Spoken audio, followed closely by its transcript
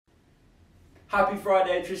Happy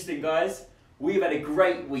Friday, Tristan, guys. We've had a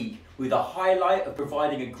great week with a highlight of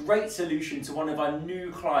providing a great solution to one of our new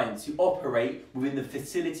clients who operate within the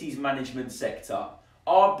facilities management sector.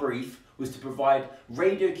 Our brief was to provide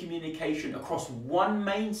radio communication across one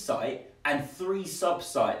main site and 3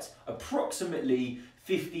 sub-sites, approximately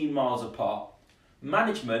 15 miles apart.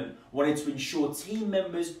 Management wanted to ensure team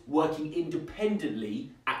members working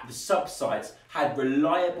independently at the sub-sites had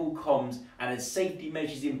reliable comms and had safety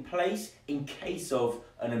measures in place in case of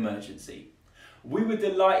an emergency. We were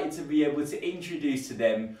delighted to be able to introduce to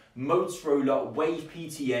them Motorola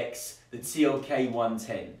WAVEPTX, the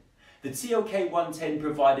TLK110. The TLK110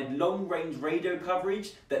 provided long-range radio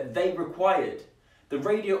coverage that they required. The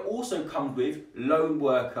radio also comes with lone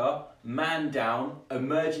worker, man down,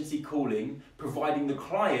 emergency calling, providing the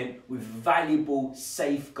client with valuable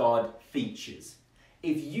safeguard features.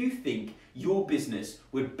 If you think your business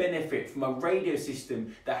would benefit from a radio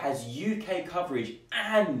system that has UK coverage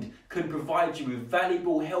and can provide you with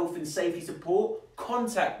valuable health and safety support,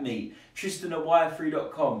 contact me, Tristan at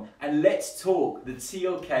wire3.com, and let's talk the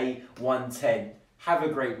TLK110. Have a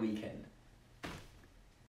great weekend.